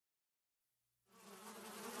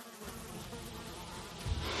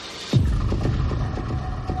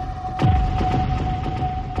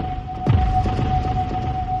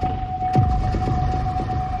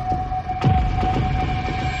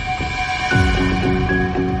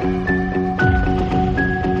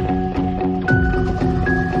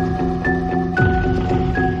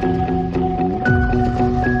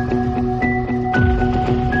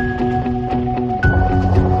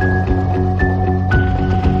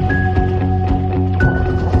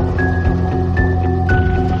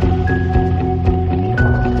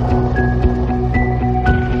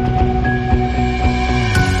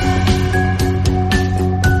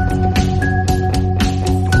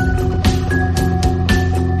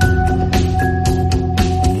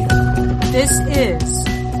is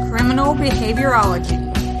Criminal Behaviorology,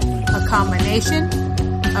 a combination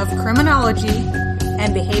of criminology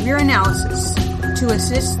and behavior analysis to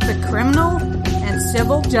assist the criminal and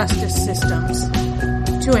civil justice systems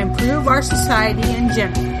to improve our society in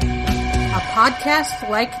general. A podcast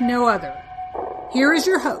like no other. Here is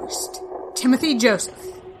your host, Timothy Joseph.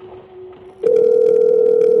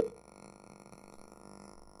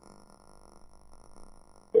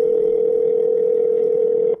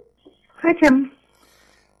 Hi, Tim.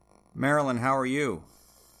 Marilyn, how are you?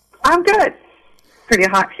 I'm good. Pretty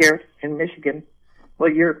hot here in Michigan. Well,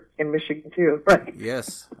 you're in Michigan too, right?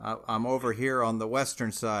 Yes, I'm over here on the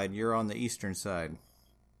western side. You're on the eastern side.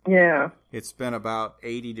 Yeah. It's been about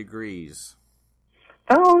 80 degrees.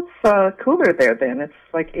 Oh, it's cooler there then. It's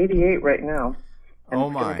like 88 right now. And Oh,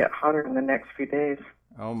 it's my. going to get hotter in the next few days.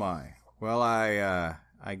 Oh, my. Well,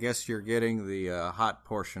 I guess you're getting the hot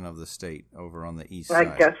portion of the state over on the east side.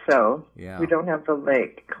 I guess so. Yeah. We don't have the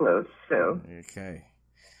lake close, so. Okay.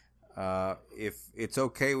 If it's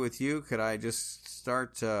okay with you, could I just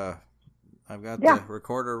start? I've got the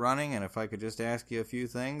recorder running, and if I could just ask you a few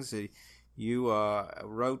things. You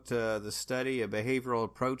wrote the study, A Behavioral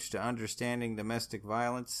Approach to Understanding Domestic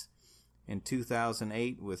Violence, in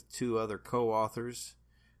 2008 with two other co-authors.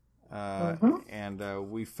 And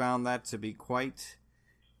we found that to be quite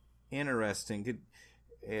interesting.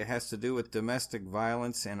 It has to do with domestic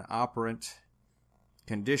violence and operant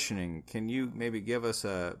conditioning. Can you maybe give us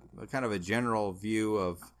a kind of a general view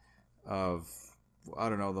of I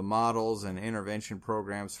don't know, the models and intervention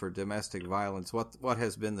programs for domestic violence? What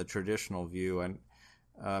has been the traditional view, and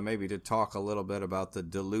maybe to talk a little bit about the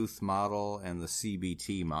Duluth model and the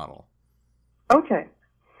CBT model? Okay.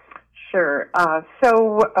 Sure.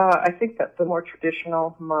 So I think that the more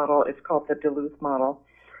traditional model is called the Duluth model.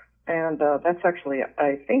 And that's actually,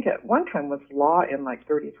 I think at one time was law in like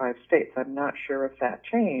 35 states. I'm not sure if that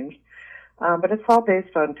changed. But it's all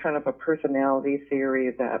based on kind of a personality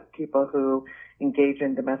theory that people who engage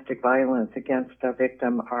in domestic violence against a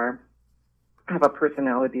victim have a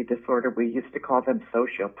personality disorder. We used to call them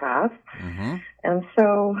sociopaths. Mm-hmm. And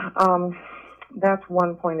so that's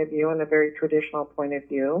one point of view, and a very traditional point of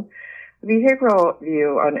view. The behavioral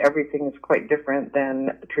view on everything is quite different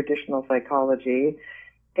than traditional psychology,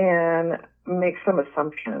 and makes some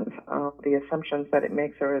assumptions. The assumptions that it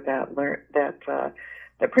makes are that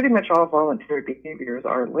pretty much all voluntary behaviors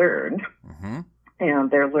are learned, mm-hmm. and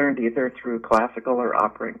they're learned either through classical or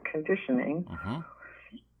operant conditioning. Mm-hmm.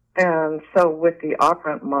 And so with the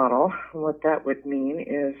operant model, what that would mean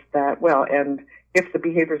is that, and if the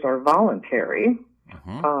behaviors are voluntary,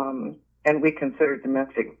 mm-hmm. And we consider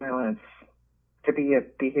domestic violence to be a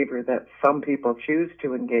behavior that some people choose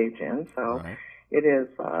to engage in, so right. It is,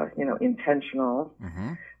 intentional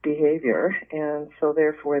mm-hmm. behavior, and so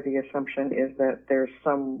therefore the assumption is that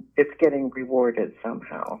it's getting rewarded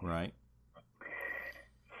somehow. Right.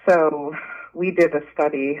 So we did a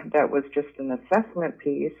study that was just an assessment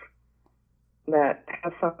piece that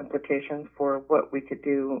has some implications for what we could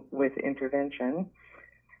do with intervention.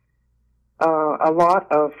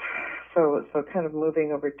 So kind of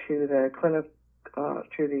moving over to the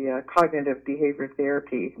cognitive behavior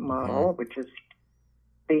therapy model, mm-hmm. which is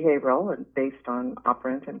behavioral and based on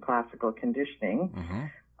operant and classical conditioning.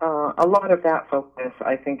 Mm-hmm. A lot of that focus,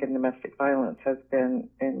 I think, in domestic violence has been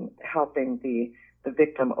in helping the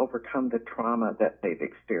victim overcome the trauma that they've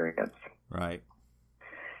experienced. Right.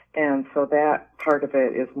 And so that part of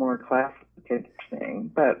it is more classical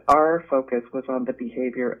conditioning, but our focus was on the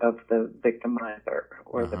behavior of the victimizer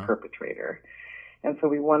or the perpetrator. And so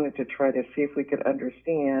we wanted to try to see if we could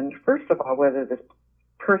understand, first of all, whether this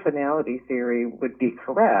personality theory would be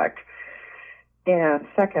correct, and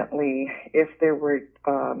secondly, if there were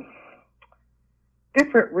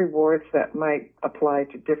different rewards that might apply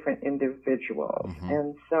to different individuals. Mm-hmm.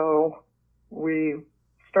 And so we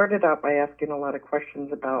started out by asking a lot of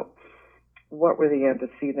questions about what were the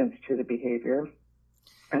antecedents to the behavior,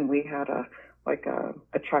 and we had a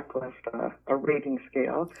checklist, a rating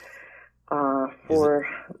scale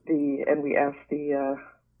and we asked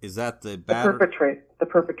is that the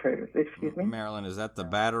perpetrators, excuse me? Marilyn, is that the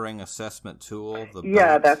battering assessment tool?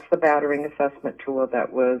 That's the battering assessment tool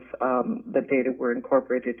that was, the data were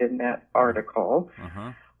incorporated in that article.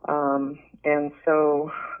 Uh-huh. And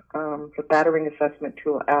so the battering assessment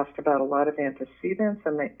tool asked about a lot of antecedents,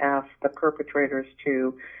 and they asked the perpetrators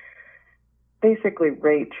to basically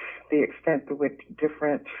rate the extent to which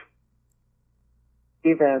different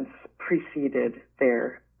events preceded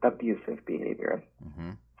their abusive behavior.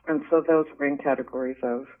 Mm-hmm. And so those were in categories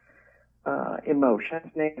of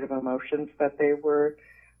emotions, negative emotions, but they were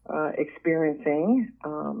experiencing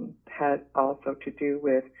had also to do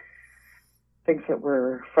with things that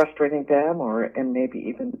were frustrating them, and maybe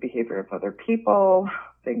even the behavior of other people,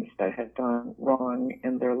 things that had gone wrong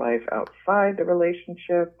in their life outside the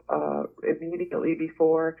relationship immediately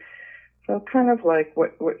before. So kind of like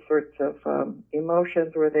what sorts of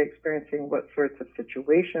emotions were they experiencing, what sorts of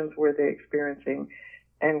situations were they experiencing,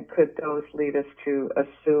 and could those lead us to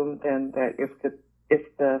assume then that if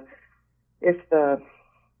the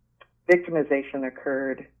victimization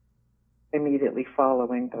occurred immediately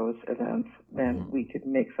following those events, then we could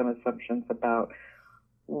make some assumptions about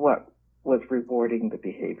what was rewarding the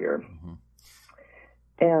behavior.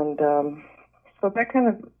 And so that kind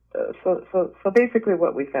of so basically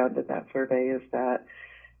what we found in that survey is that,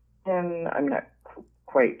 and I'm not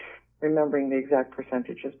quite remembering the exact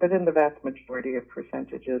percentages, but in the vast majority of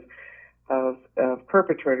percentages of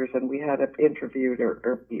perpetrators, and we had interviewed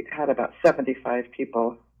or we had about 75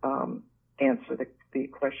 people answer the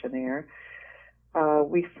questionnaire.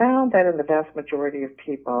 We found that in the vast majority of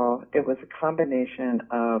people, it was a combination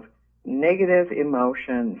of negative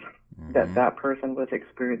emotions that person was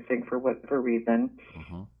experiencing for whatever reason,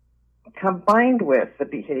 combined with the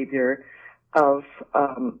behavior of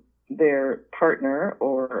their partner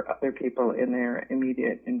or other people in their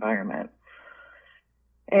immediate environment.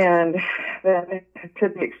 And then to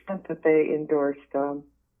the extent that they endorsed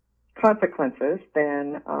consequences,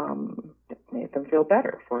 then it made them feel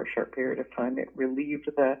better for a short period of time. It relieved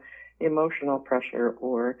the emotional pressure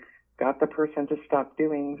or got the person to stop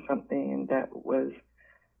doing something that was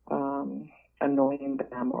annoying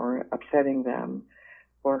them or upsetting them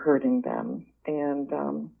or hurting them. And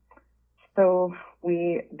so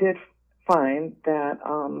we did find that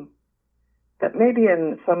that maybe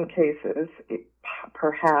in some cases,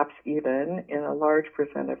 perhaps even in a large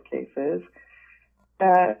percent of cases,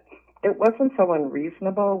 that it wasn't so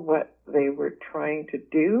unreasonable what they were trying to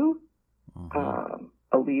do,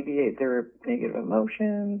 alleviate their negative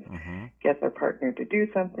emotions, get their partner to do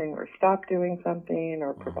something or stop doing something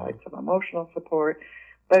or provide some emotional support.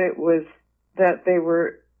 But it was that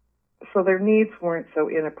so their needs weren't so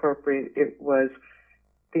inappropriate. It was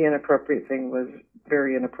the inappropriate thing was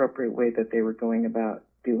very inappropriate way that they were going about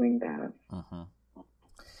doing that.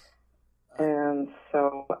 And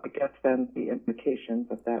so I guess then the implications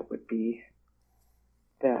of that would be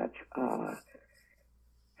that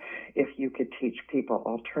if you could teach people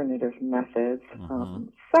alternative methods,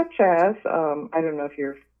 such as, I don't know if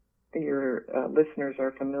your listeners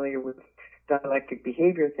are familiar with dialectic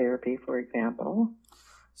behavior therapy, for example.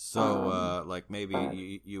 So, like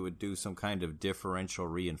maybe you would do some kind of differential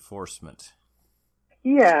reinforcement.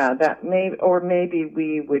 Yeah, maybe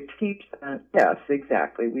we would teach them, yes,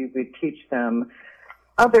 exactly. We would teach them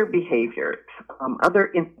other behaviors, other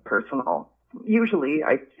impersonal. Usually,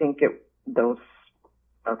 I think those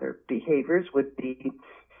other behaviors would be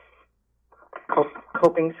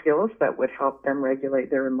coping skills that would help them regulate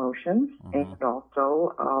their emotions, and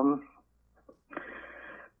also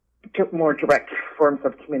more direct forms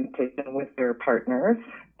of communication with their partners,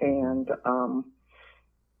 and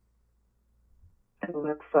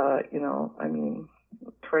let's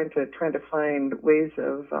trying to find ways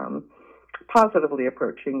of positively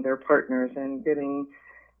approaching their partners and getting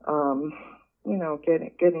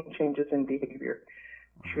getting changes in behavior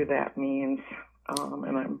through that means.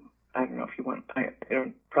 And I don't know if you want. I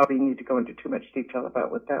don't probably need to go into too much detail about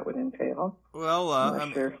what that would entail.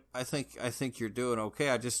 Well, sure. I think you're doing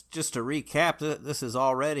okay. Just to recap, this is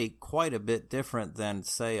already quite a bit different than,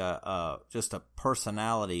 say, just a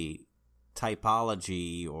personality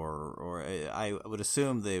typology, or I would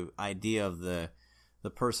assume the idea of the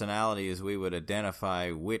personality is we would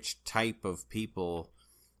identify which type of people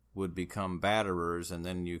would become batterers, and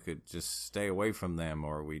then you could just stay away from them,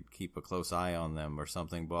 or we'd keep a close eye on them or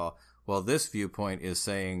something. Well, this viewpoint is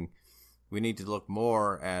saying we need to look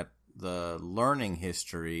more at the learning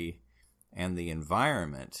history and the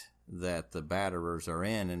environment that the batterers are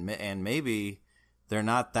in, and maybe they're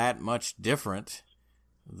not that much different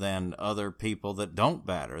than other people that don't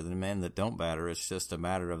batter, the men that don't batter. It's just a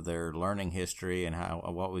matter of their learning history and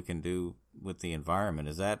what we can do with the environment.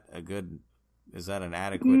 Is that an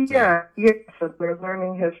adequate? Yes. So their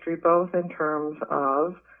learning history, both in terms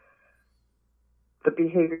of the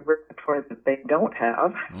behavior repertoire that they don't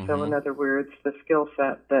have. So in other words, the skill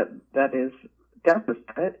set that is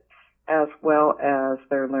deficit, as well as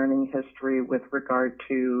their learning history with regard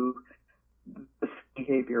to this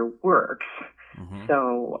behavior works.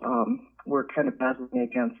 So we're kind of battling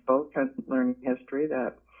against both kinds of learning history,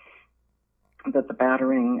 that the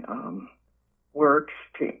battering works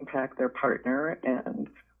to impact their partner and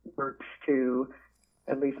works to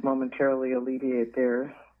at least momentarily alleviate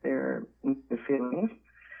their feelings,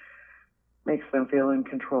 makes them feel in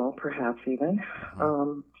control, perhaps even.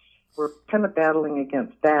 We're kind of battling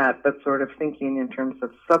against that, but sort of thinking in terms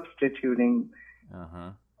of substituting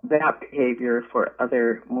that behavior for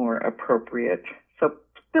other more appropriate. So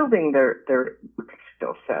building their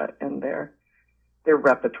skill set and their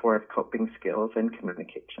repertoire of coping skills and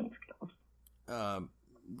communication skills.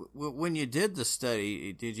 When you did the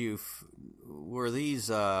study, were these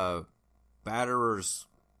batterers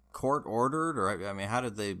court ordered, or I mean, how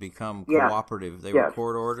did they become cooperative? They were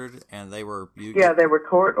court ordered, and they were they were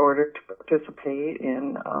court ordered to participate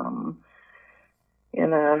in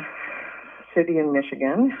a city in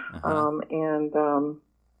Michigan, and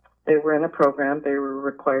they were in a program they were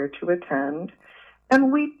required to attend.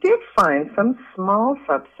 And we did find some small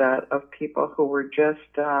subset of people who were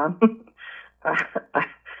just, I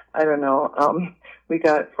don't know. We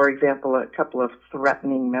got, for example, a couple of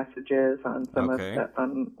threatening messages on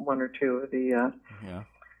on one or two of the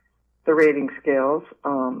rating scales.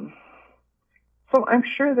 So I'm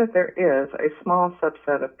sure that there is a small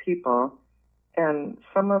subset of people, and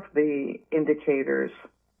some of the indicators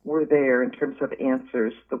were there in terms of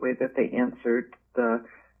answers, the way that they answered the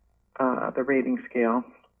rating scale.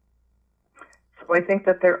 So I think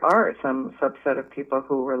that there are some subset of people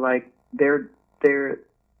who were like the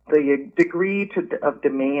degree of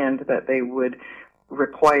demand that they would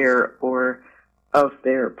require or of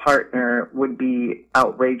their partner would be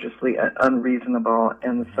outrageously unreasonable,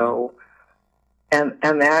 and so and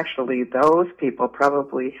actually those people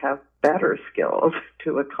probably have better skills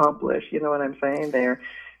to accomplish. You know what I'm saying? They're,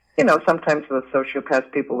 sometimes the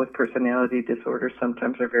sociopaths, people with personality disorders,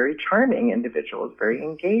 sometimes are very charming individuals, very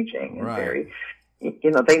engaging, and very,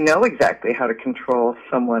 they know exactly how to control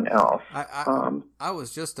someone else. I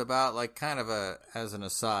was just about, like, kind of as an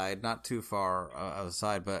aside, not too far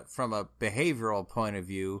aside, but from a behavioral point of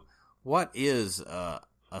view, what is a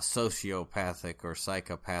sociopathic or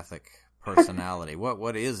psychopathic personality?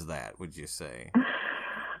 What is that, would you say?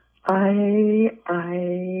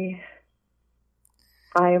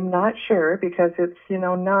 I am not sure, because it's,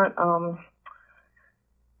 not,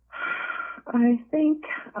 I think,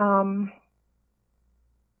 I'm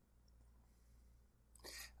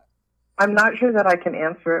not sure that I can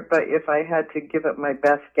answer it, but if I had to give it my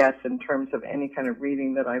best guess in terms of any kind of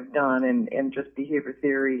reading that I've done and just behavior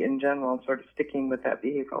theory in general, sort of sticking with that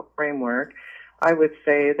behavioral framework, I would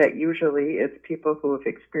say that usually it's people who have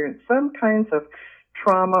experienced some kinds of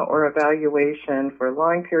trauma or evaluation for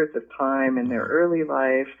long periods of time in their early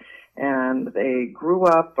life, and they grew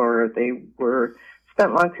up or they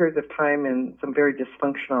spent long periods of time in some very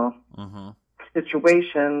dysfunctional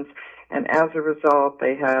situations, and as a result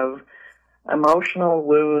they have emotional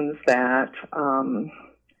wounds that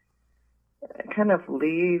kind of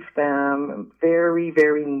leave them very,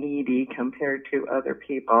 very needy compared to other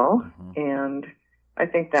people. And I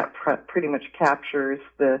think that pretty much captures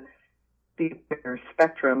the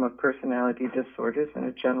spectrum of personality disorders in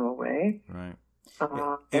a general way. Right.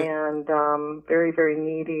 And very, very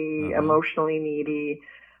needy, emotionally needy.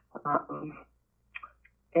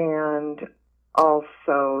 And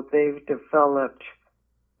also they've developed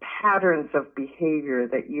patterns of behavior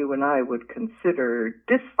that you and I would consider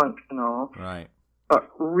dysfunctional. Right. But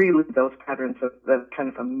really those patterns of that's kind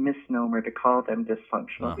of a misnomer to call them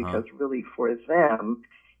dysfunctional, because really for them,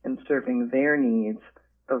 in serving their needs,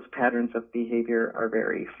 those patterns of behavior are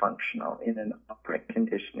very functional in an operant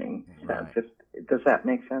conditioning sense. Does that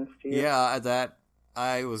make sense to you? Yeah,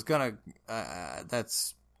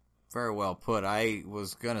 that's very well put. I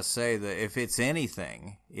was going to say that if it's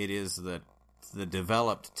anything, it is the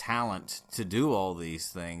developed talent to do all these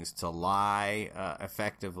things, to lie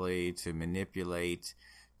effectively, to manipulate,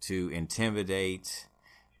 to intimidate,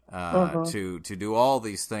 to do all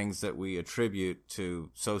these things that we attribute to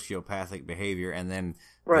sociopathic behavior, and then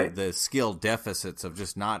the skill deficits of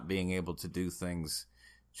just not being able to do things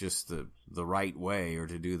just the right way, or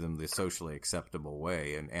to do them the socially acceptable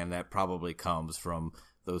way, and that probably comes from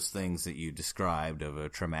those things that you described of a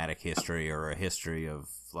traumatic history or a history of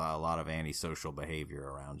a lot of antisocial behavior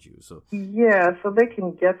around you. So so they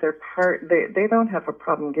can get their they don't have a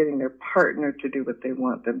problem getting their partner to do what they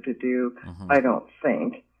want them to do, I don't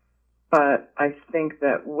think. But I think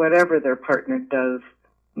that whatever their partner does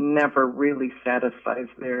never really satisfies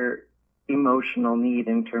their emotional need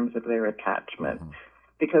in terms of their attachment,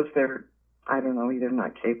 because they're, I don't know, either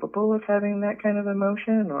not capable of having that kind of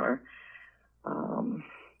emotion, or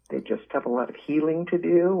they just have a lot of healing to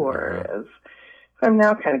do, or as I'm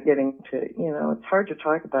now kind of getting to, it's hard to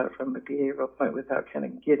talk about it from a behavioral point without kind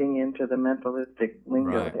of getting into the mentalistic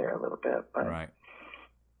lingo there a little bit. But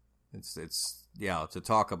It's to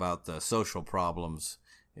talk about the social problems,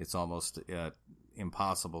 it's almost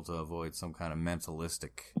impossible to avoid some kind of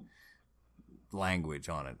mentalistic language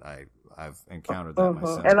on it. I've encountered that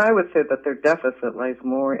myself. And I would say that their deficit lies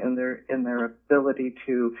more in their ability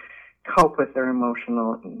to cope with their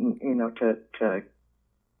emotional, to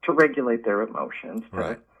regulate their emotions,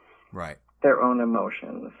 right, their own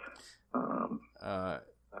emotions.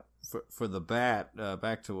 For the bat,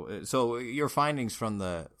 back to so your findings from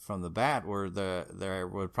the bat were there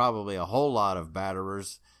were probably a whole lot of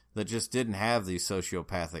batterers that just didn't have these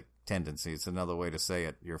sociopathic tendencies. Another way to say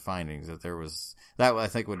it, your findings, that there was, that I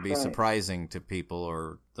think would be surprising to people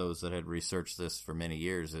or those that had researched this for many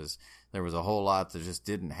years, is there was a whole lot that just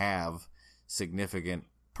didn't have significant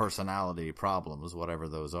personality problems, whatever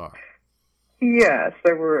those are. Yes,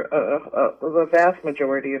 there were the vast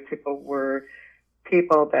majority of people were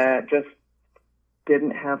people that just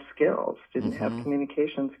didn't have skills, didn't have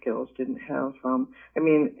communication skills, didn't have, and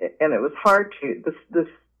it was hard to, the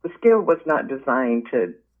scale was not designed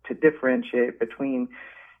to differentiate between,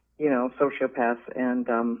 sociopaths and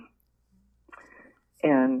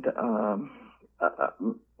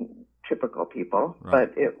typical people,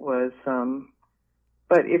 but it was,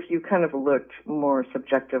 but if you kind of looked more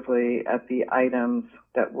subjectively at the items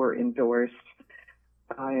that were endorsed,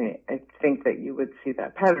 I think that you would see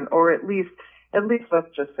that pattern, or at least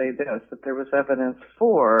let's just say this, that there was evidence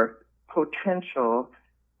for potential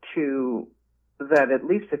to, that at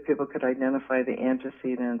least if people could identify the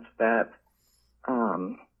antecedents that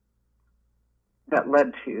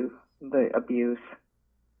led to the abuse,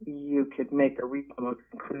 you could make a reasonable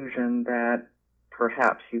conclusion that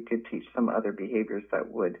perhaps you could teach some other behaviors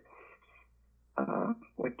that would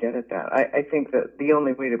get at that. I think that the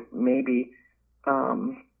only way to maybe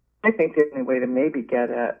get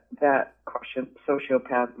at that question,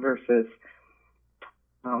 sociopath versus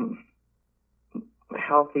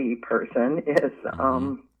healthy person, is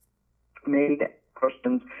maybe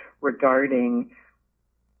questions regarding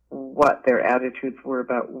what their attitudes were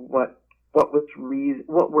about what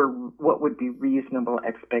would be reasonable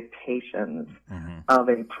expectations of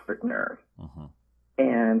a partner.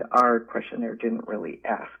 And our questionnaire didn't really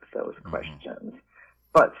ask those questions.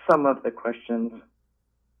 But some of the questions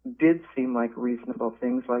did seem like reasonable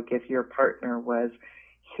things, like if your partner was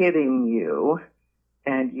hitting you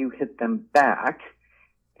and you hit them back,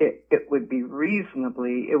 it would be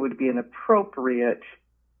an appropriate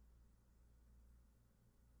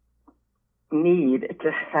need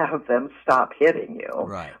to have them stop hitting you.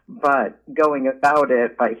 Right. But going about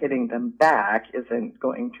it by hitting them back isn't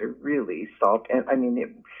going to really solve it. I mean, it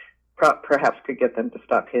perhaps could get them to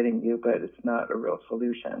stop hitting you, but it's not a real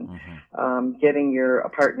solution. Getting your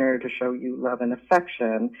partner to show you love and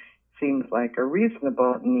affection seems like a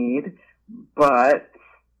reasonable need, but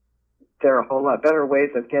there are a whole lot better ways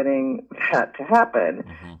of getting that to happen.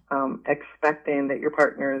 Expecting that your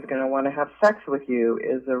partner is going to want to have sex with you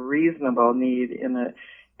is a reasonable need in an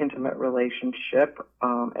intimate relationship,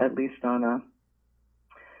 at least on a,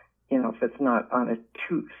 if it's not on a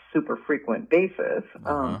too super frequent basis.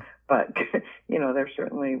 But, there's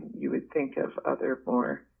certainly, you would think of other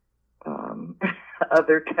more,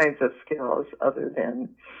 other kinds of skills other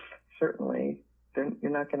than, certainly,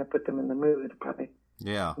 you're not going to put them in the mood by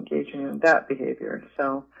engaging in that behavior.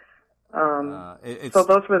 So, so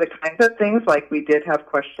those were the kinds of things, like we did have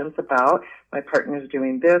questions about, my partner's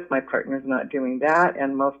doing this, my partner's not doing that,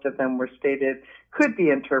 and most of them were stated, could be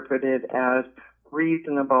interpreted as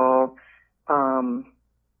reasonable,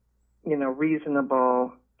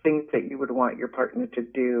 reasonable things that you would want your partner to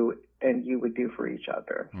do and you would do for each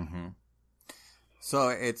other. So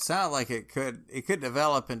it sounds like it could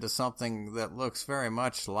develop into something that looks very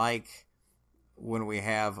much like when we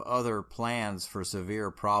have other plans for severe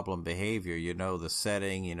problem behavior. The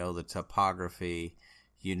setting, the topography,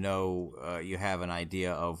 you have an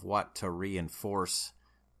idea of what to reinforce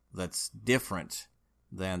that's different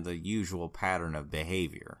than the usual pattern of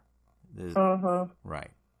behavior. Right.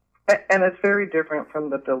 And it's very different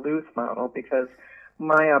from the Duluth model, because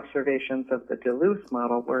my observations of the Duluth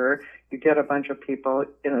model were you get a bunch of people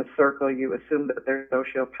in a circle, you assume that they're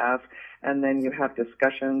sociopaths, and then you have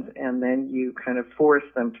discussions, and then you kind of force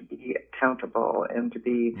them to be accountable and to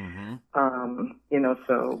be,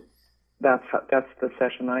 so that's the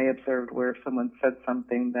session I observed, where if someone said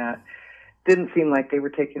something that didn't seem like they were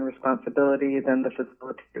taking responsibility, then the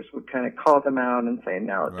facilitators would kind of call them out and say,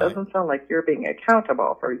 no, it doesn't sound like you're being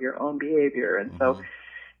accountable for your own behavior. And so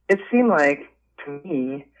it seemed like, to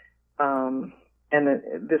me,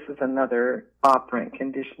 this is another operant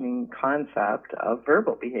conditioning concept of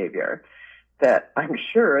verbal behavior, that I'm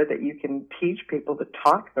sure that you can teach people to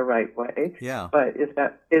talk the right way. Yeah. But is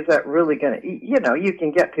that really going to, you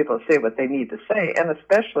can get people to say what they need to say, and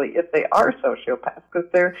especially if they are sociopaths, because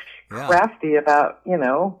they're crafty about,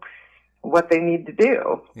 what they need to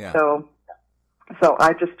do. Yeah. So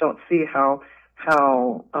I just don't see how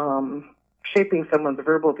shaping someone's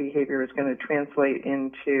verbal behavior is going to translate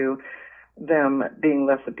into them being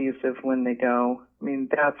less abusive when they go. I mean,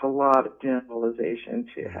 that's a lot of generalization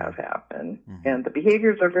to have happen. Mm-hmm. And the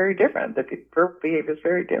behaviors are very different. The verbal behavior is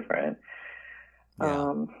very different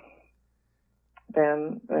than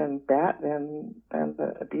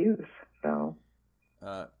the abuse. So,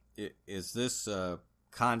 is this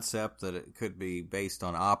concept that it could be based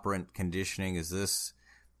on operant conditioning? Is this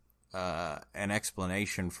an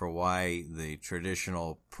explanation for why the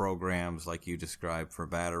traditional programs like you described for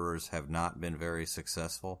batterers have not been very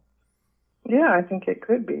successful? Yeah, I think it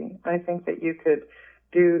could be. I think that you could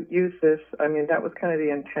use this. I mean, that was kind of the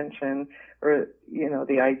intention, or,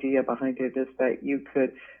 the idea behind it, is that you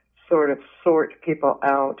could sort of sort people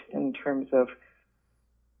out in terms of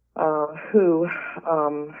who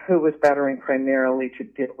was battering primarily to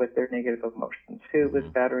deal with their negative emotions, who was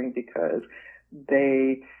battering because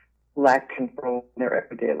they lacked control in their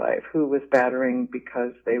everyday life, who was battering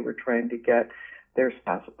because they were trying to get their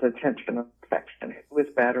spouse's attention or affection, who was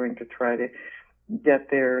battering to try to get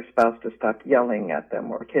their spouse to stop yelling at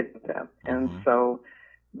them or kidding them. And so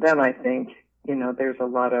then I think, there's a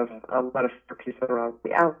lot of therapies that are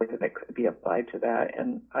already out there that could be applied to that.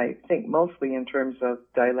 And I think mostly in terms of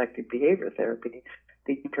dialectic behavior therapy,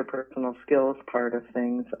 the interpersonal skills part of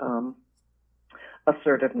things,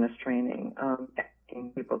 assertiveness training,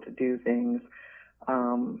 asking people to do things,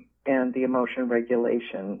 and the emotion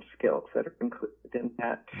regulation skills that are included in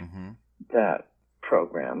that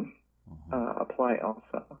program apply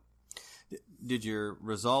also. Did your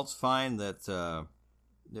results find that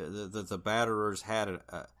the batterers had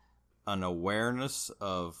an awareness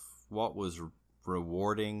of what was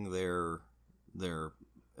rewarding their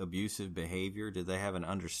abusive behavior? Did they have an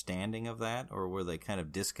understanding of that, or were they kind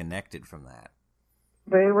of disconnected from that?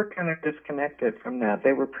 They were kind of disconnected from that.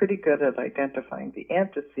 They were pretty good at identifying the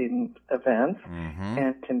antecedent events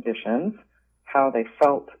and conditions, how they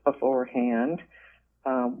felt beforehand,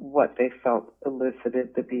 what they felt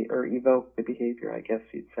elicited or evoked the behavior, I guess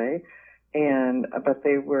you'd say. But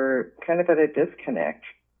they were kind of at a disconnect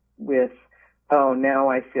with, now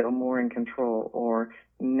I feel more in control, or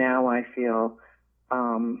now I feel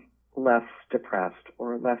less depressed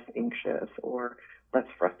or less anxious or less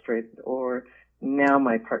frustrated, or now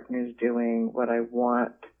my partner's doing what I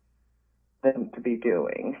want them to be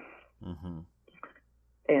doing.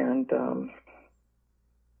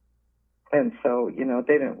 And so,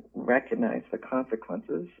 they didn't recognize the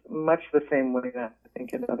consequences, much the same way that I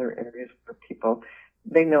think in other areas where people,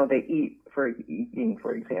 they know they eat for eating,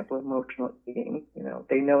 for example, emotional eating.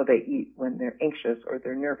 They know they eat when they're anxious or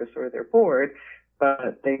they're nervous or they're bored,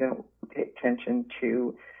 but they don't pay attention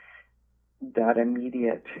to that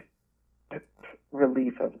immediate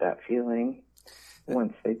relief of that feeling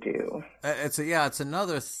once they do. It's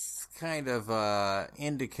another kind of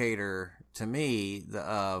indicator to me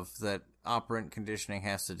of that operant conditioning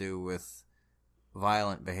has to do with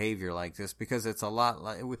violent behavior like this, because it's a lot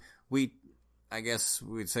like I guess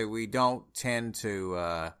we'd say we don't tend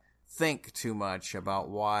to think too much about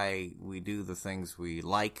why we do the things we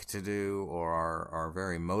like to do or are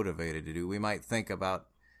very motivated to do. We might think about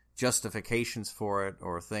justifications for it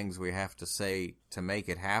or things we have to say to make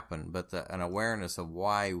it happen, but an awareness of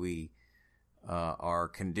why we are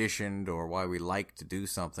conditioned or why we like to do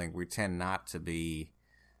something, we tend not to be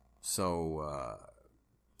so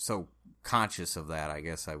conscious of that, I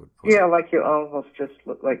guess I would put it. Like you almost just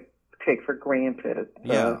take for granted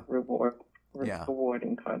the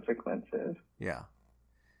rewarding consequences. Yeah.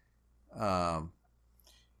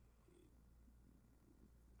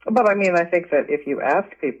 But I mean, I think that if you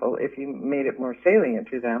asked people, if you made it more salient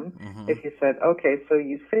to them, if you said, okay, so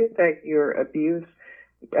you say that your abuse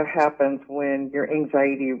happens when your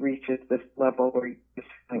anxiety reaches this level where you're just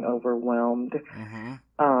feeling overwhelmed,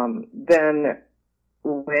 then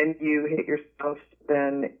when you hit your spouse,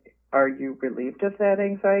 then are you relieved of that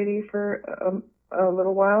anxiety for a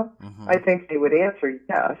little while? I think they would answer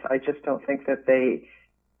yes. I just don't think that they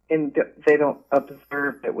don't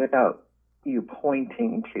observe it without you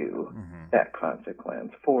pointing to that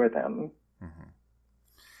consequence for them.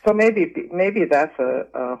 So maybe that's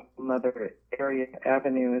another area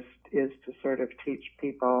avenue is to sort of teach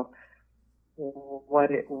people what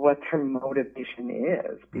their motivation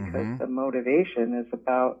is, because the motivation is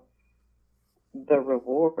about the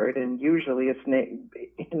reward, and usually it's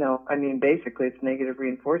basically it's negative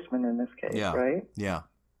reinforcement in this case, Yeah. right? Yeah.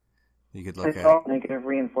 You could look It's at all negative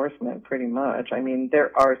reinforcement, pretty much. I mean,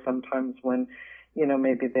 there are some times when,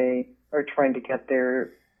 maybe they are trying to get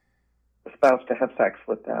their spouse to have sex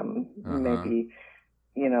with them. Maybe,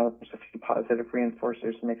 there's a few positive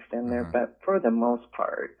reinforcers mixed in there, but for the most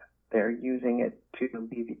part, they're using it to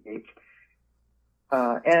alleviate,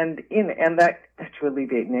 to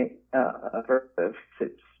alleviate aversive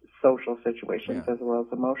social situations as well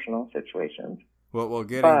as emotional situations. Well,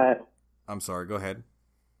 I'm sorry. Go ahead.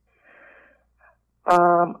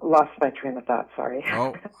 Lost my train of thought. Sorry.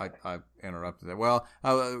 Oh, I interrupted that. Well,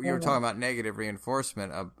 you were talking about negative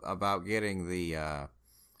reinforcement about getting the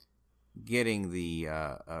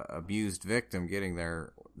abused victim, getting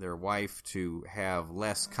their wife to have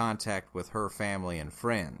less contact with her family and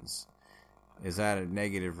friends. Is that a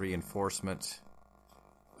negative reinforcement?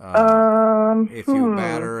 If you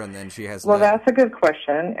batter and then she has... Well, that's a good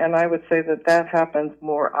question, and I would say that happens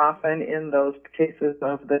more often in those cases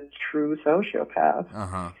of the true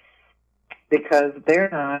sociopath. Because they're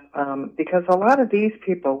not, because a lot of these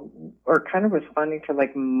people are kind of responding to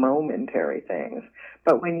like momentary things.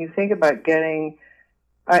 But when you think about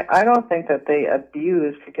I don't think that they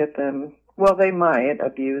abuse to get them, well, they might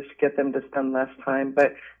abuse to get them to spend less time,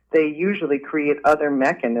 but they usually create other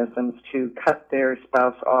mechanisms to cut their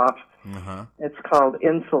spouse off. It's called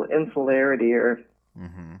insularity or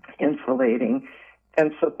insulating.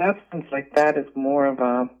 And so that seems like that is more of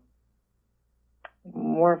a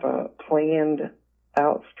planned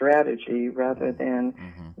out strategy rather than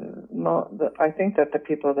I think that the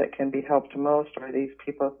people that can be helped most are these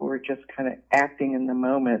people who are just kind of acting in the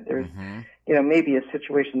moment. There's maybe a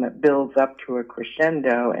situation that builds up to a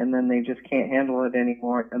crescendo and then they just can't handle it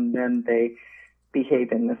anymore and then they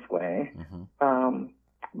behave in this way.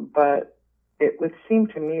 But it would seem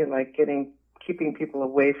to me like keeping people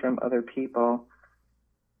away from other people.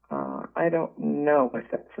 I don't know if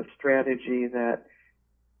that's a strategy that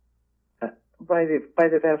by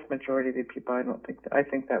the vast majority of the people, I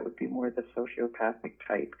think that would be more the sociopathic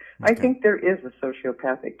type. I think there is a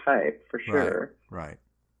sociopathic type for sure. Right.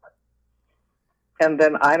 And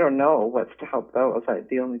then I don't know what's to help those.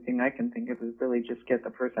 The only thing I can think of is really just get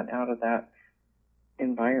the person out of that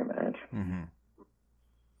environment.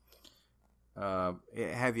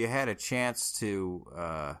 Have you had a chance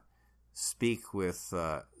to speak with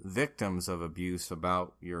victims of abuse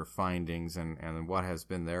about your findings and what has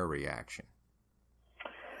been their reaction?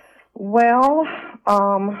 Well,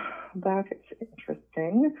 that is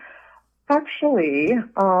interesting. Actually,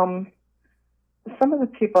 some of the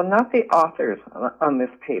people, not the authors on this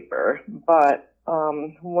paper, but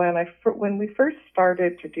when we first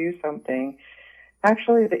started to do something,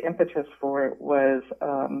 actually the impetus for it was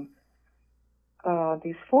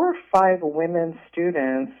these 4 or 5 women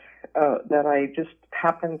students that I just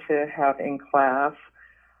happened to have in class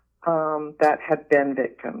that had been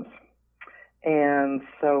victims. And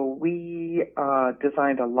so we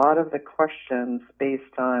designed a lot of the questions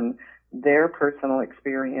based on their personal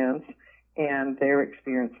experience and their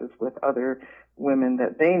experiences with other women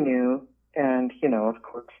that they knew. And, of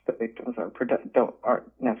course, the victims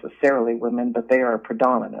aren't necessarily women, but they are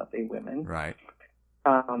predominantly women. Right.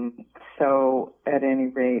 So at any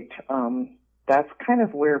rate, that's kind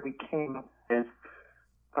of where we came up with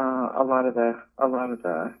a lot of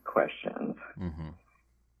the questions.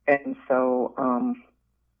 And so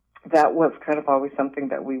that was kind of always something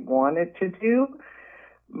that we wanted to do,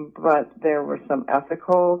 but there were some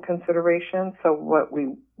ethical considerations. So what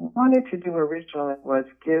we wanted to do originally was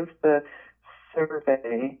give the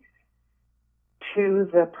survey to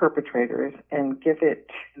the perpetrators and give it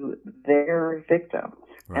to their victims,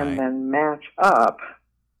 and then match up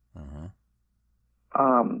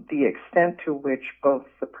the extent to which both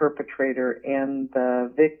the perpetrator and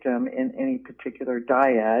the victim in any particular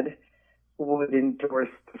dyad would endorse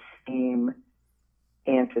the same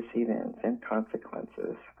antecedents and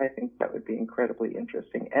consequences. I think that would be incredibly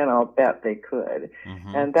interesting, and I'll bet they could.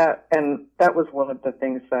 And that was one of the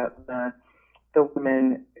things that the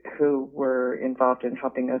women who were involved in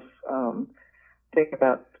helping us think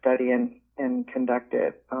about the study and conduct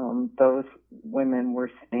it, those women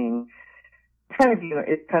were saying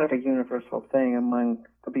it's kind of a universal thing among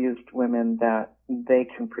abused women that they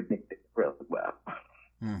can predict it really well.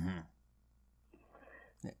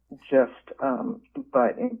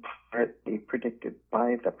 But in part, they predicted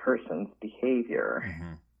by the person's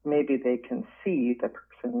behavior. Maybe they can see the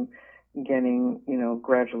person getting,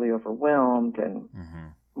 gradually overwhelmed and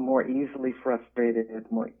more easily frustrated,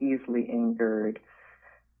 more easily angered.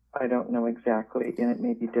 I don't know exactly. Again, it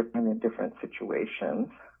may be different in different situations.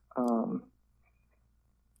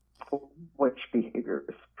 Which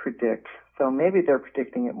behaviors predict. So maybe they're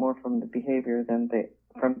predicting it more from the behavior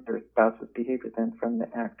from their spouse's behavior than from the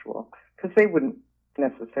actual, because they wouldn't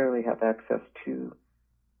necessarily have access to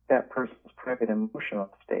that person's private emotional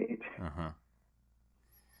state.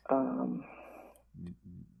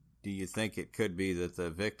 Do you think it could be that the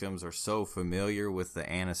victims are so familiar with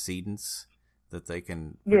the antecedents that they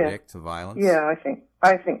can predict violence? Yeah, I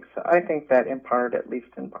think so. I think that in part, at least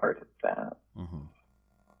in part, it's that.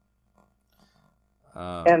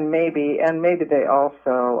 And maybe they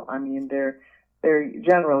also, I mean, there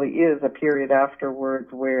generally is a period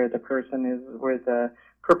afterwards where the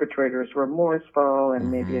perpetrator is remorseful, and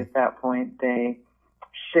maybe at that point they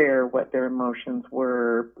share what their emotions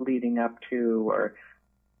were leading up to, or,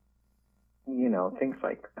 you know, things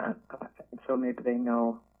like that. So maybe they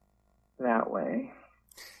know that way.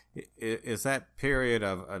 Is that period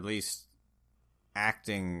of at least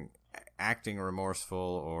acting remorseful,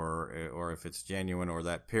 or if it's genuine, or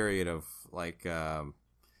that period of like I've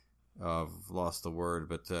lost the word,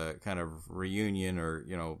 but kind of reunion, or,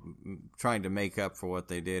 you know, trying to make up for what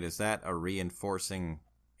they did, is that a reinforcing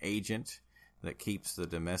agent that keeps the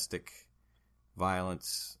domestic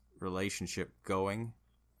violence relationship going?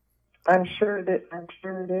 I'm sure it is. I'm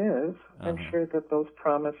sure that those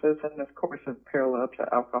promises, and of course it's parallel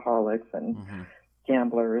to alcoholics and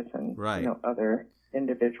gamblers and you know, other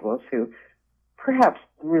individuals who perhaps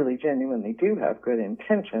really genuinely do have good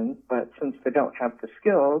intentions, but since they don't have the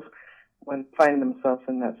skills, when find themselves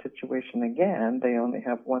in that situation again, they only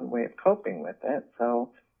have one way of coping with it,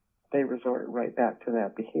 so they resort right back to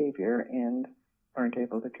that behavior and aren't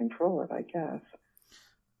able to control it, I guess.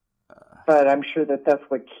 But I'm sure that that's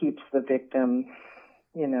what keeps the victim,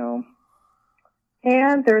 you know.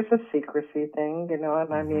 And there's a secrecy thing, you know,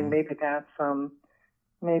 and I mean, maybe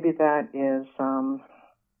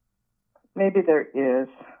there is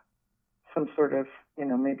some sort of, you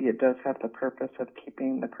know, maybe it does have the purpose of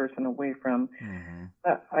keeping the person away from.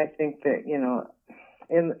 I think that, you know,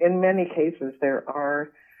 in many cases there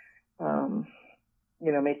are,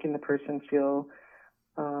 you know, making the person feel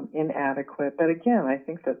inadequate. But again, I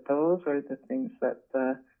think that those are the things that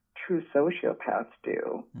the true sociopaths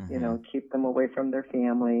do, you know, keep them away from their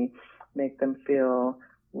family, make them feel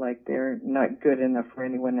like they're not good enough for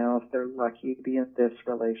anyone else. They're lucky to be in this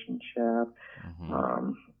relationship.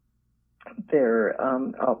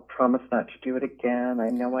 I'll promise not to do it again. I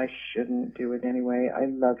know I shouldn't do it anyway. I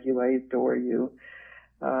love you. I adore you.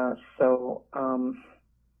 So I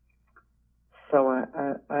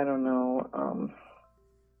don't know.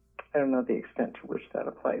 I don't know the extent to which that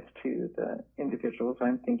applies to the individuals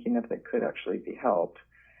I'm thinking of that could actually be helped.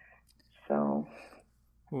 So.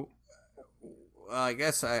 Well, I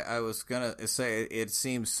guess I was going to say it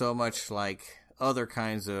seems so much like other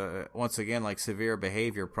kinds of, once again, like severe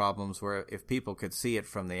behavior problems, where if people could see it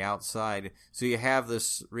from the outside, so you have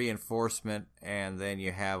this reinforcement and then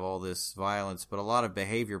you have all this violence, but a lot of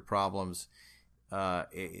behavior problems,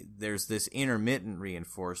 there's this intermittent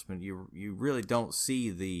reinforcement. You really don't see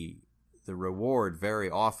the reward very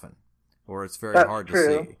often, or it's very hard to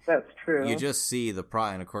see. That's true. You just see the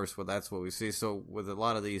pride, and of course, that's what we see. So with a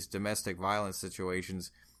lot of these domestic violence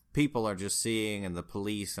situations, people are just seeing, and the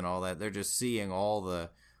police and all that, they're just seeing all the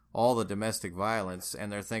domestic violence,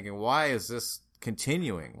 and they're thinking, why is this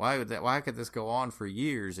continuing? Why could this go on for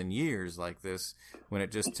years and years like this when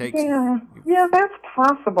it just takes? Yeah, that's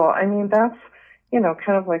possible. I mean, that's, you know,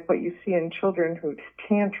 kind of like what you see in children who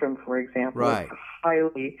tantrum, for example. Right. It's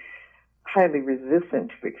highly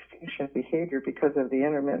resistant to extinction behavior because of the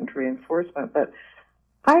intermittent reinforcement. But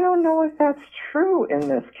I don't know if that's true in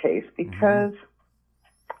this case, because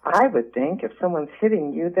I would think if someone's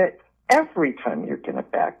hitting you, that every time you're going to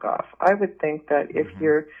back off. I would think that if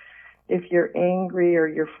you're angry or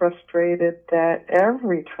you're frustrated, that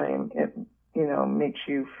every time it, you know, makes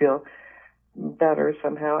you feel better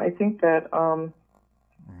somehow. I think that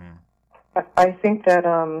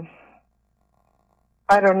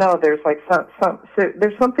I don't know. There's like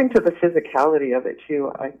there's something to the physicality of it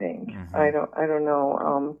too. I think I don't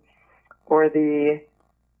know, or the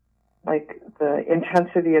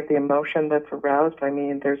intensity of the emotion that's aroused. I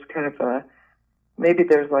mean, there's kind of maybe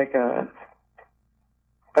there's like a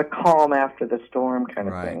calm after the storm kind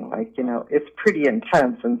of thing. Like, you know, it's pretty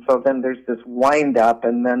intense, and so then there's this wind up,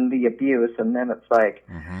 and then the abuse, and then it's like,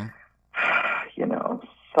 you know,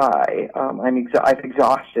 sigh. I've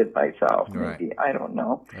exhausted myself. Maybe I don't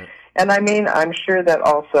know. And I mean, I'm sure that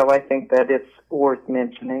also I think that it's worth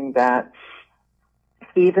mentioning that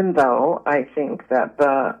even though I think that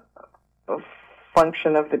the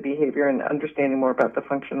function of the behavior and understanding more about the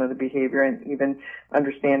function of the behavior and even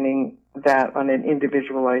understanding that on an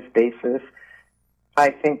individualized basis, I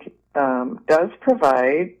think does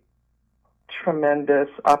provide tremendous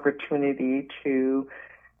opportunity to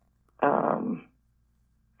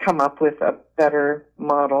come up with a better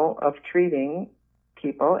model of treating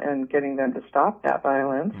people and getting them to stop that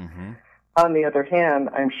violence. Mm-hmm. On the other hand,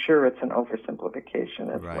 I'm sure it's an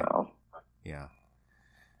oversimplification as well. Yeah.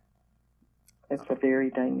 It's a very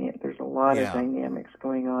dynamic, there's a lot of dynamics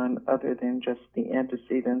going on other than just the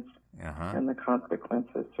antecedents and the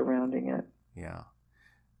consequences surrounding it. Yeah.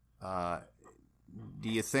 Do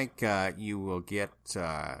you think you will get,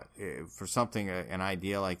 for something, an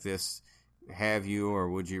idea like this, have you or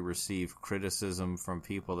would you receive criticism from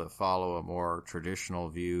people that follow a more traditional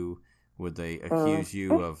view? Would they accuse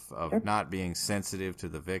you of not being sensitive to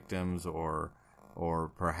the victims or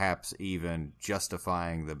perhaps even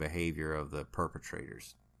justifying the behavior of the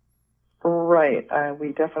perpetrators? Right.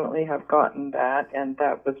 We definitely have gotten that, and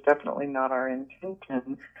that was definitely not our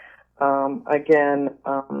intention.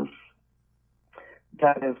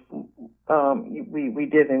 That is, we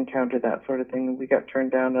did encounter that sort of thing. We got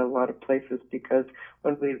turned down at a lot of places because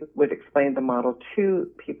when we would explain the model to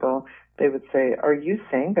people, they would say, "Are you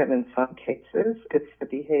saying that in some cases it's the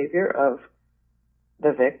behavior of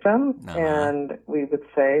the victim?" And we would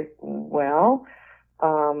say, "Well,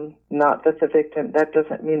 not that the victim, that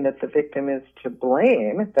doesn't mean that the victim is to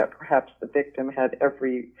blame, that perhaps the victim had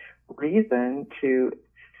every reason to,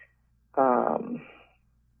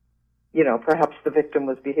 perhaps the victim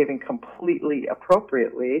was behaving completely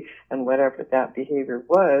appropriately, and whatever that behavior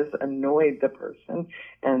was annoyed the person,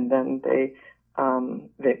 and then they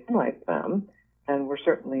victimized them. And we're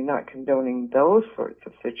certainly not condoning those sorts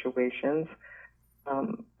of situations.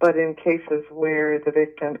 But in cases where the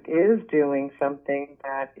victim is doing something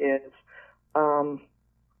that is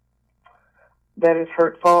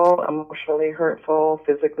hurtful, emotionally hurtful,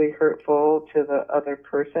 physically hurtful to the other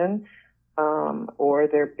person, or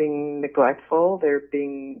they're being neglectful, they're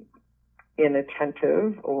being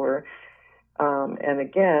inattentive, or and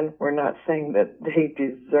again, we're not saying that they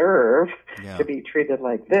deserve to be treated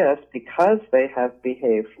like this because they have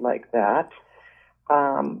behaved like that,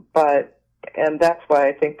 and that's why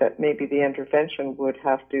I think that maybe the intervention would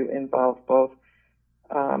have to involve both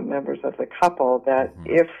members of the couple, that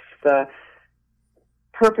if the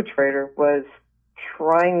perpetrator was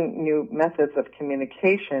trying new methods of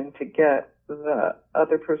communication to get the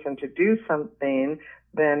other person to do something,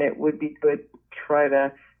 then it would be good to try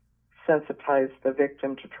to sensitize the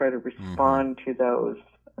victim to try to respond to those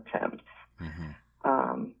attempts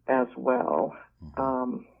as well.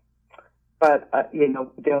 But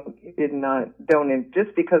don't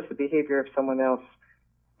just because the behavior of someone else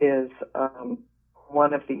is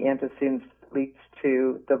one of the antecedents that leads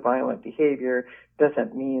to the violent behavior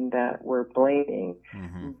doesn't mean that we're blaming.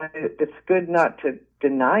 But it's good not to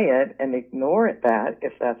deny it and ignore that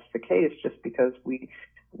if that's the case, just because we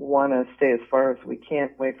want to stay as far as we can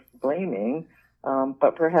away from blaming.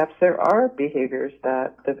 But perhaps there are behaviors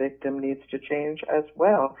that the victim needs to change as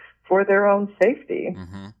well for their own safety.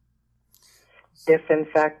 If in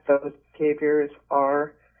fact those behaviors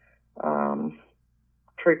are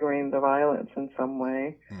triggering the violence in some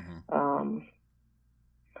way.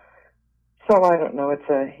 So I don't know.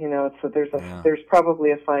 There's probably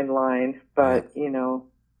a fine line, but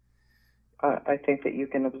I think that you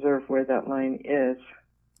can observe where that line is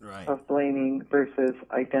of blaming versus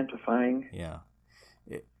identifying. Yeah.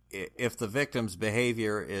 If the victim's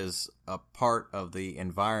behavior is a part of the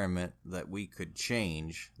environment that we could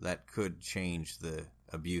change, that could change the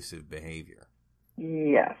abusive behavior.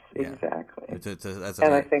 Yes, exactly. I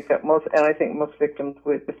think most victims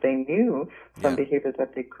would, if they knew some behavior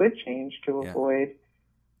that they could change to avoid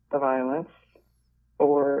the violence,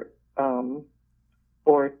 or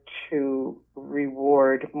to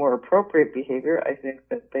reward more appropriate behavior, I think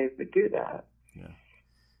that they would do that. Yeah.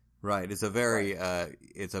 Right. It's a very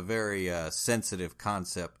sensitive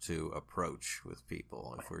concept to approach with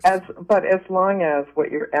people. But as long as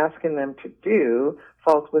what you're asking them to do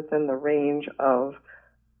falls within the range of,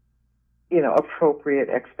 appropriate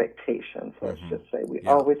expectations, let's just say, we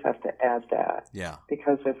always have to add that. Yeah.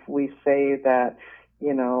 Because if we say that,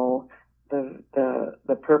 the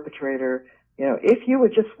perpetrator, if you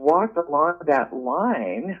would just walk along that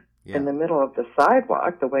line in the middle of the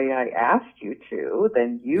sidewalk the way I asked you to,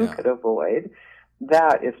 then you could avoid.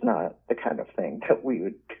 That is not the kind of thing that we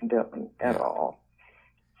would condone at all.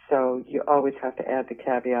 So you always have to add the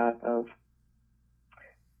caveat of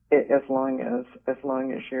it, as long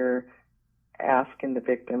as you're asking the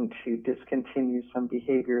victim to discontinue some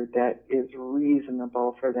behavior that is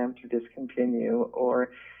reasonable for them to discontinue,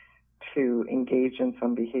 or to engage in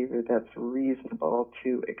some behavior that's reasonable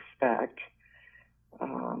to expect.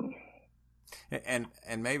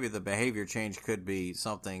 And maybe the behavior change could be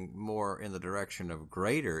something more in the direction of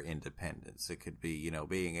greater independence. It could be,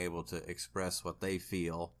 being able to express what they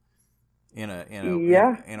feel in a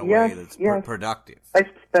way that's productive. I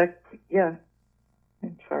suspect. Yeah.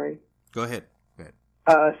 I'm sorry. Go ahead.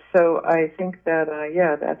 So I think that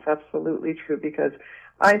that's absolutely true, because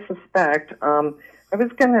I suspect I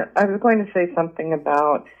was going to say something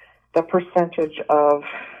about the percentage of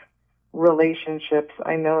relationships.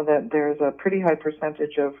 I know that there's a pretty high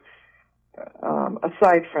percentage of,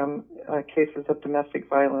 aside from cases of domestic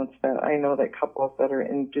violence, that I know that couples that are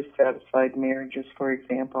in dissatisfied marriages, for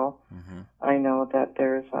example, I know that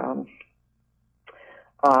there's a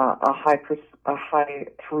high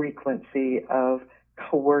frequency of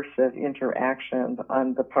coercive interactions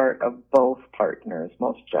on the part of both partners,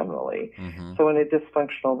 most generally. So in a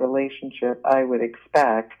dysfunctional relationship, I would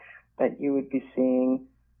expect that you would be seeing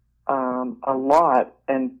a lot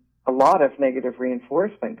of negative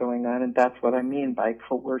reinforcement going on, and that's what I mean by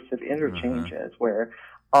coercive interchanges, where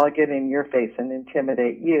I'll get in your face and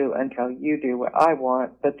intimidate you until you do what I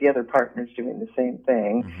want, but the other partner's doing the same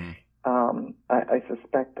thing. I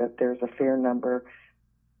suspect that there's a fair number,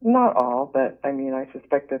 not all, but I mean, I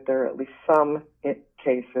suspect that there are at least some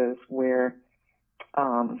cases where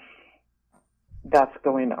that's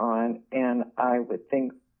going on, and I would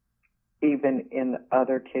think even in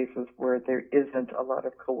other cases where there isn't a lot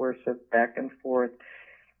of coercive back and forth,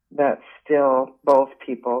 that still both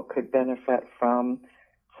people could benefit from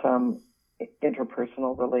some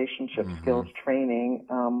interpersonal relationship skills training,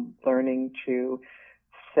 learning to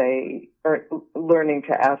say, or learning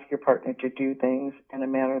to ask your partner to do things in a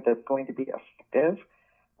manner that's going to be effective.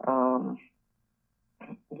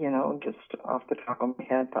 Just off the top of my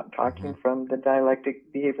head, talking from the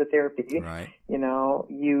dialectic behavior therapy, right.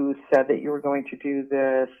 You said that you were going to do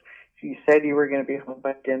this. You said you were going to be home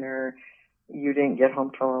by dinner. You didn't get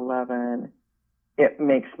home till 11. It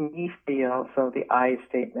makes me feel, so the I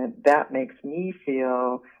statement, that makes me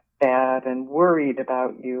feel bad and worried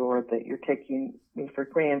about you, or that you're taking me for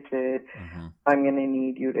granted. I'm going to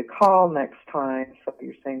need you to call next time. So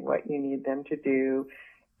you're saying what you need them to do.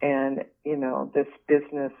 And, this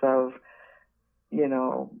business of,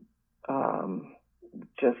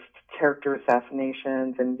 just character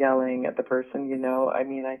assassinations and yelling at the person,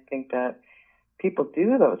 I think that people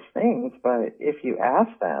do those things, but if you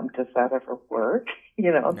ask them, does that ever work?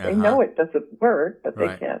 They know it doesn't work, but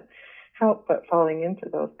they can't help but falling into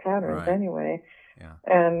those patterns anyway. Yeah.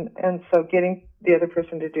 And so getting the other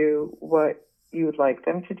person to do what you would like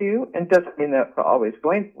them to do, and doesn't mean that it's always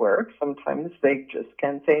going to work. Sometimes they just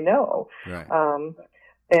can say no. Right.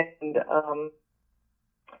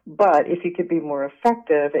 But if you could be more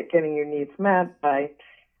effective at getting your needs met by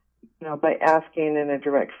asking in a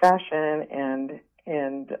direct fashion and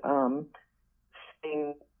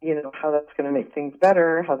seeing, how that's going to make things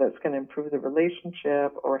better, how that's going to improve the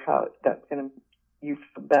relationship, or how that's going to you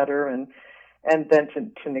feel better, and then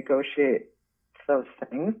to negotiate those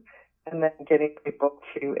things, and then getting people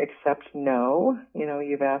to accept no.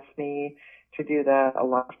 You've asked me to do that a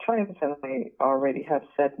lot of times, and I already have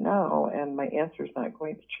said no, and my answer's not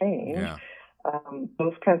going to change. Yeah.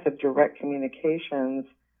 Those kinds of direct communications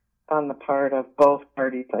on the part of both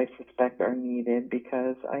parties, I suspect, are needed,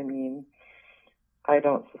 because, I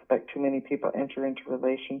don't suspect too many people enter into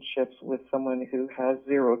relationships with someone who has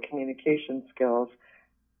zero communication skills,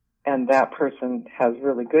 and that person has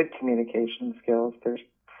really good communication skills. There's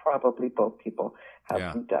probably both people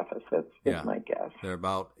have some deficits, is my guess. They're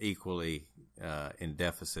about equally in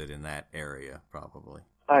deficit in that area, probably.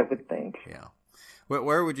 I would think. Yeah.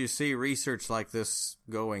 Where would you see research like this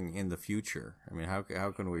going in the future?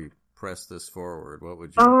 How can we press this forward? What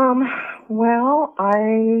would you... Well,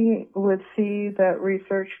 I would see that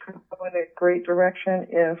research could go in a great direction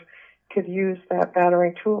if could use that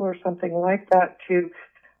battering tool or something like that to,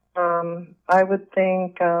 I would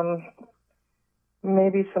think,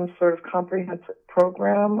 maybe some sort of comprehensive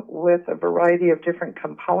program with a variety of different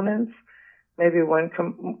components. Maybe one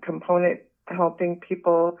component helping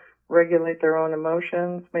people regulate their own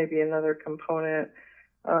emotions, maybe another component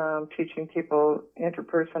teaching people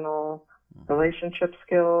interpersonal relationship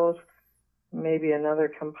skills, maybe another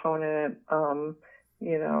component,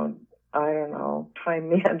 time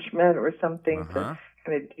management or something to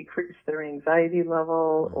kind of decrease their anxiety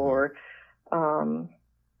level, or,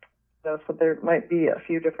 so there might be a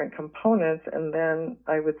few different components, and then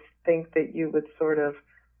I would think that you would sort of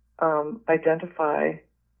identify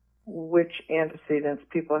which antecedents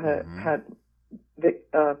people had the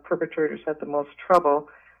perpetrators had the most trouble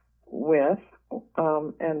with,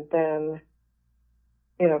 and then,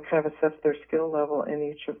 kind of assess their skill level in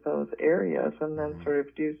each of those areas, and then sort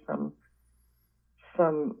of do some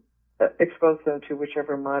expose them to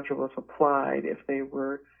whichever module was applied. If they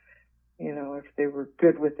were, if they were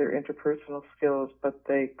good with their interpersonal skills, but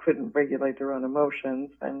they couldn't regulate their own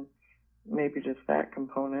emotions, then maybe just that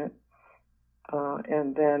component.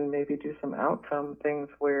 And then maybe do some outcome things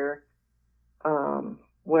where,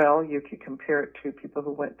 you could compare it to people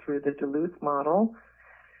who went through the Duluth model.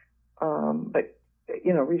 But,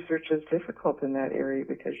 research is difficult in that area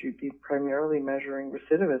because you'd be primarily measuring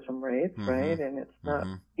recidivism rates, right? And it's not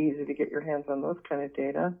easy to get your hands on those kind of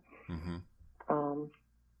data.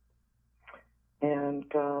 And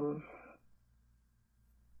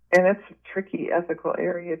it's a tricky ethical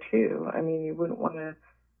area too. I mean, you wouldn't want to,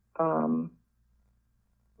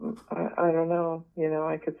 I don't know,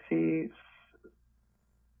 I could see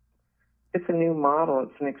it's a new model.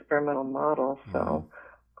 It's an experimental model. So,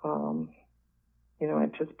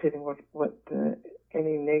 anticipating what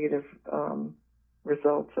any negative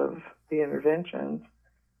results of the interventions,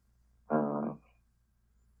 you'd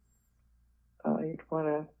want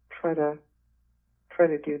to try to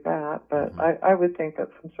do that. But I would think that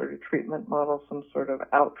some sort of treatment model, some sort of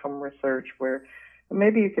outcome research where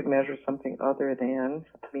maybe you could measure something other than,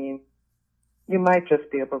 I mean, you might just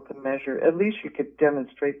be able to measure, at least you could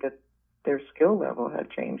demonstrate that their skill level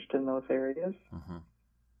had changed in those areas.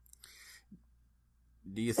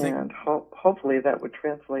 Do you think? And hopefully that would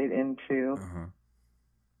translate into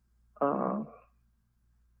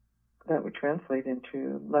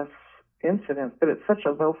less incidents. But it's such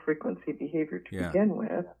a low frequency behavior to begin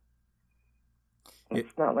with.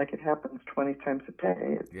 It's not like it happens 20 times a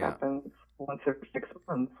day. It happens once every 6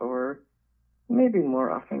 months, or maybe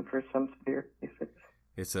more often for some severe cases.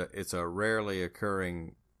 It's a rarely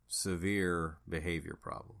occurring severe behavior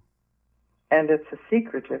problem. And it's a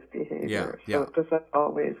secretive behavior, so it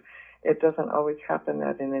doesn't always happen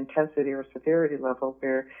at an intensity or severity level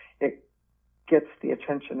where it gets the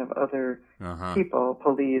attention of other people,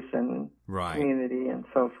 police and community and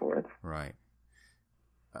so forth. Right.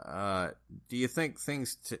 Do you think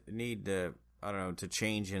things need to, to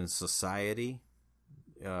change in society?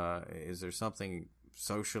 Is there something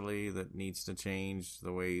socially that needs to change,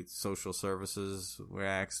 the way social services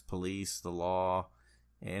reacts, police, the law?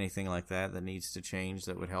 Anything like that needs to change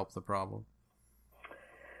that would help the problem?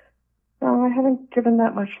 No, I haven't given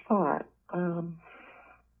that much thought.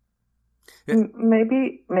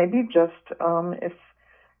 Maybe just if,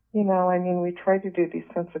 we try to do these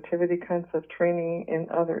sensitivity kinds of training in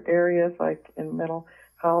other areas, like in mental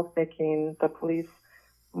health, making the police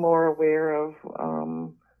more aware of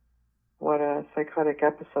what a psychotic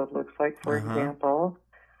episode looks like, for example.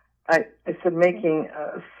 I said making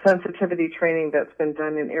sensitivity training that's been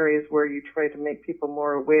done in areas where you try to make people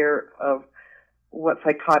more aware of what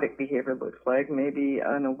psychotic behavior looks like, maybe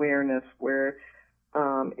an awareness where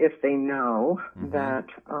if they know that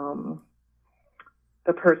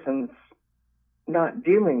the person's not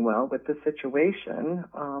dealing well with the situation,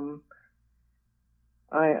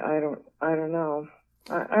 I don't know.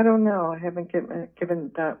 I don't know. I haven't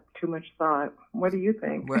given that too much thought. What do you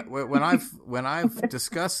think? When I've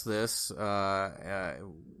discussed this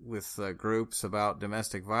with groups about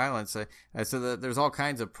domestic violence, I said that there's all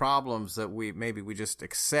kinds of problems that we just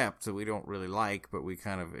accept that we don't really like, but we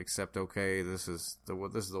kind of accept. Okay, this is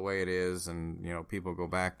the way it is, and people go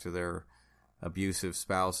back to their abusive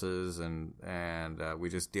spouses, and we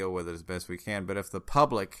just deal with it as best we can. But if the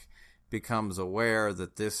public becomes aware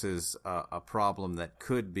that this is a problem that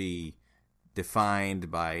could be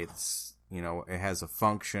defined by its, it has a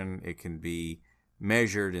function, it can be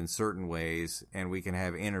measured in certain ways, and we can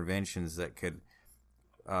have interventions that could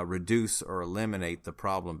reduce or eliminate the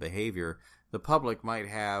problem behavior, the public might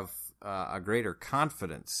have a greater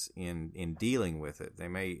confidence in dealing with it. They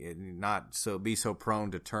may not be so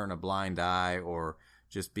prone to turn a blind eye or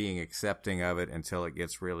just being accepting of it until it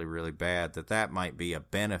gets really, really bad, that might be a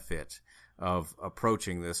benefit of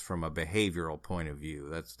approaching this from a behavioral point of view.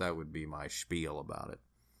 That would be my spiel about it.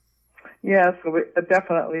 Yeah, so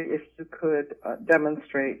definitely if you could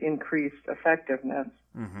demonstrate increased effectiveness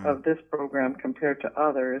of this program compared to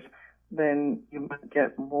others, then you might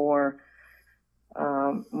get more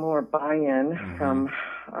buy-in from,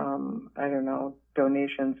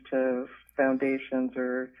 donations to foundations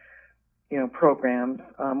or, programs,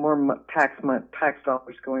 more tax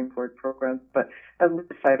dollars going toward programs. But at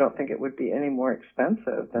least I don't think it would be any more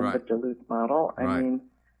expensive than the Duluth model. I mean,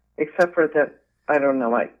 except for that I don't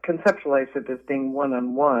know, I conceptualize it as being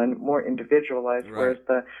one-on-one, more individualized, Right. whereas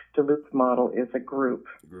the Duluth model is a group.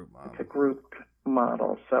 model. It's a group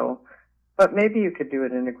model. So, but maybe you could do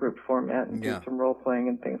it in a group format and Yeah. do some role playing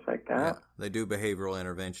and things like Yeah, that. they do behavioral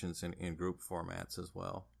interventions in group formats as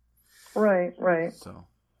well. Right, right. So,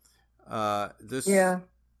 this. Yeah.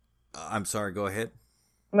 I'm sorry. Go ahead.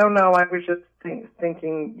 No, I was just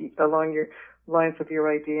thinking along your lines of your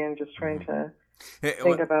idea and just trying to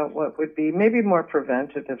think about what would be maybe more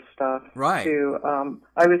preventative stuff. Right. Too.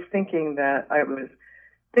 I was thinking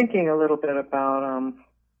a little bit about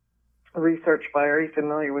research by. Are you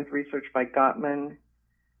familiar with research by Gottman?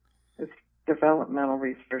 It's developmental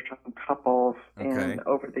research on couples, Okay. and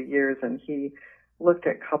over the years, and he looked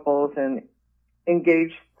at couples and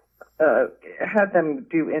engaged, had them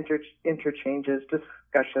do interchanges,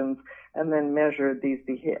 discussions, and then measured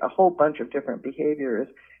a whole bunch of different behaviors.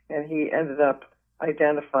 And he ended up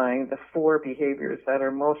identifying the 4 behaviors that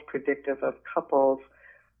are most predictive of couples'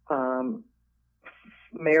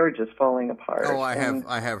 marriages falling apart. Oh, I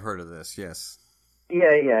have heard of this. Yes.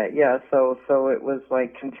 Yeah. So it was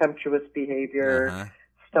like contemptuous behavior, Uh-huh.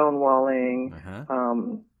 stonewalling,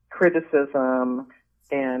 Uh-huh. criticism,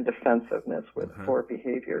 and defensiveness were the Uh-huh. 4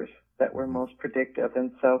 behaviors that were most predictive.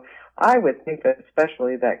 And so I would think that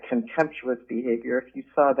especially that contemptuous behavior, if you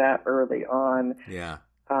saw that early on, Yeah.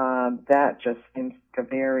 that just seems like a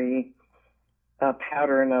very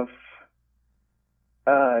pattern of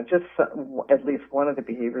just at least one of the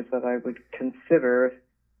behaviors that I would consider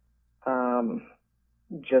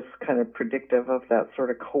just kind of predictive of that sort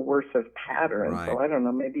of coercive pattern. Right. So I don't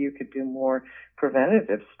know, maybe you could do more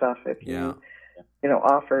preventative stuff if Yeah. you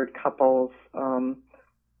offered couples,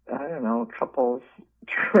 couples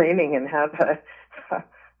training in how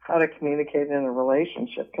to communicate in a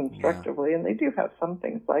relationship constructively. And they do have some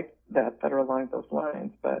things like that are along those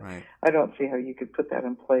lines, but Right. I don't see how you could put that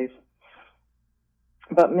in place.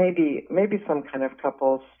 But maybe some kind of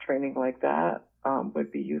couples training like that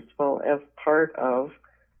would be useful as part of,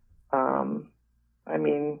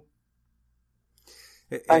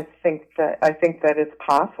 I think that it's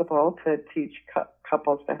possible to teach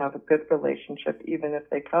couples to have a good relationship, even if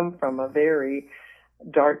they come from a very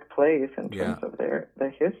dark place in terms of their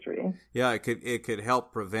history. Yeah, it could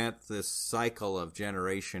help prevent this cycle of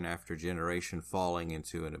generation after generation falling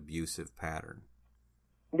into an abusive pattern.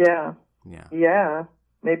 Yeah. Yeah. Yeah.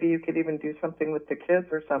 Maybe you could even do something with the kids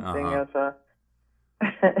or something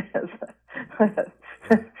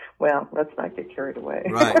well, let's not get carried away.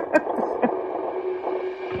 Right.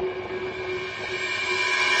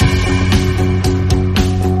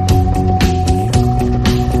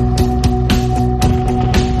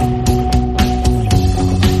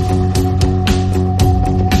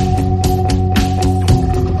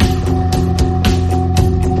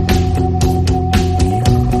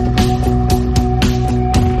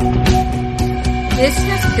 This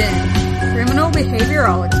has been Criminal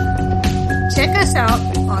Behaviorology. Check us out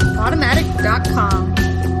on Podomatic.com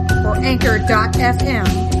or Anchor.fm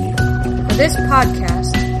for this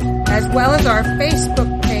podcast, as well as our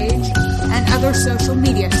Facebook page and other social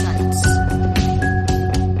media sites.